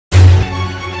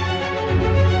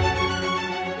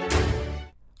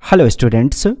Hello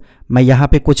students, मैं यहाँ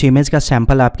पे कुछ इमेज का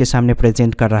सैंपल आपके सामने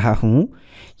प्रेजेंट कर रहा हूँ।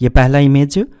 ये पहला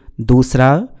इमेज,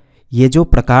 दूसरा, ये जो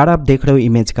प्रकार आप देख रहे हो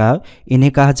इमेज का,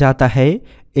 इन्हें कहा जाता है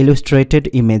illustrated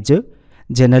image.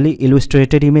 Generally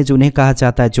illustrated image उन्हें कहा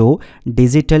जाता है जो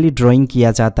डिजिटली ड्राइंग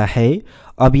किया जाता है।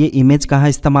 अब ये इमेज कहाँ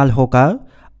इस्तेमाल होगा?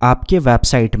 आपके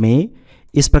वेबसाइट में।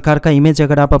 इस प्रकार का इमेज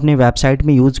अगर आप अपने वेबसाइट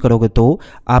में यूज़ करोगे तो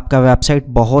आपका वेबसाइट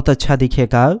बहुत अच्छा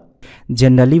दिखेगा।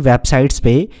 जनरली वेबसाइट्स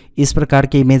पे इस प्रकार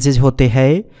के इमेजेस होते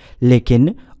हैं,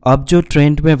 लेकिन अब जो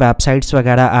ट्रेंड में वेबसाइट्स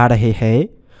वगैरह आ रहे हैं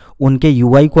उनके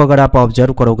यूआई को अगर आप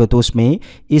ऑब्जर्व करोगे तो उसमें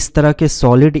इस तरह के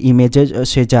सॉलिड इमेजेस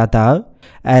से ज़्यादा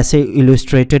ऐसे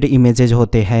इलस्ट्रेटेड इमेजेस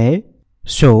होते हैं।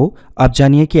 अब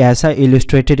जानिए कि ऐसा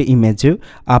इलस्ट्रेटेड इमेज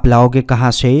आप लाओगे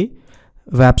कहाँ से।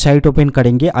 वेबसाइट ओपन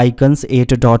करेंगे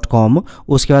icons8.com,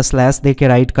 उसके बाद स्लैश दे के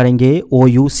राइट करेंगे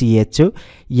OUCH,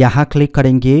 यहाँ क्लिक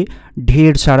करेंगे,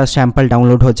 ढेर सारा सैंपल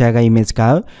डाउनलोड हो जाएगा इमेज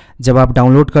का। जब आप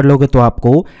डाउनलोड कर लोगे तो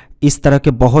आपको इस तरह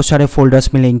के बहुत सारे फोल्डर्स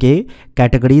मिलेंगे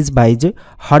कैटेगरीज वाइज।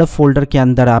 हर फोल्डर के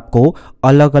अंदर आपको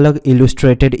अलग अलग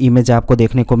इलस्ट्रेटेड इमेज आपको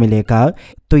देखने को मिलेगा।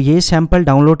 तो ये सैंपल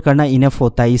डाउनलोड करना इनफ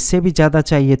होता है। इससे भी ज़्यादा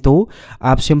चाहिए तो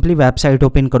आप सिंपली वेबसाइट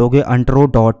ओपन करोगे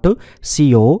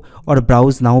antro.co और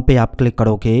ब्राउज नाउ पे आप क्लिक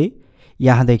करोगे।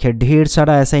 यहाँ देखिए ढेर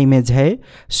सारा ऐसा इमेज है,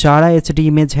 सारा HD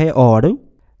इमेज है और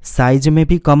साइज में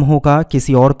भी कम होगा।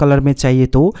 किसी और कलर में चाहिए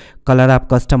तो कलर आप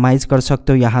कस्टमाइज़ कर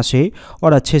सकते हो यहाँ से,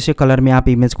 और अच्छे से कलर में आप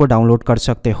इमेज को डाउनलोड कर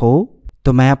सकते हो।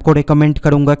 तो मैं आपको रेकमेंड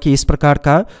करूँगा कि इस प्रकार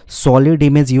का सॉलिड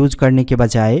इमेज यूज़ करने के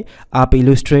बजाय आप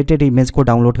इलस्ट्रेटेड इमेज को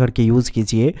डाउनलोड करके यूज़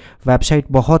कीजिए। वेबसाइट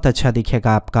बहुत अच्छा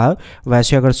दिखेगा आपका।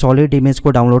 वैसे अगर सॉलिड इमेज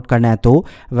को डाउनलोड करना है तो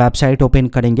वेबसाइट ओपन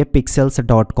करेंगे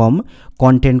pixels.com,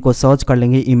 कंटेंट को सर्च कर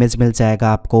लेंगे, इमेज मिल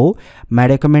जाएगा आपको। मैं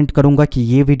रेकमेंड करूँगा कि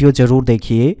ये वीडियो ज़रूर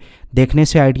देखिए। देखने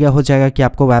से आइडिया हो जाएगा कि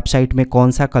आपको वेबसाइट में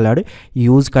कौन सा कलर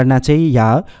यूज़ करना चाहिए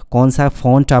या कौन सा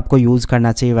फॉन्ट आपको यूज़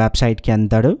करना चाहिए वेबसाइट के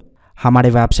अंदर। हमारे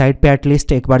वेबसाइट पे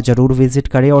एटलीस्ट एक बार ज़रूर विजिट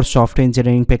करें और सॉफ्टवेयर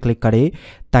इंजीनियरिंग पे क्लिक करें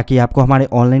ताकि आपको हमारे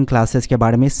ऑनलाइन क्लासेस के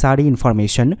बारे में सारी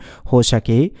इन्फॉर्मेशन हो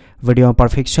सके। वीडियो में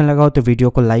परफेक्शन लगा हो तो वीडियो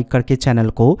को लाइक करके चैनल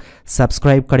को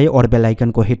सब्सक्राइब करें और बेल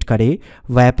आइकन को हिट करें।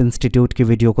 वैप इंस्टीट्यूट की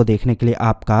वीडियो को देखने के लिए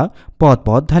आपका बहुत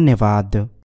बहुत धन्यवाद।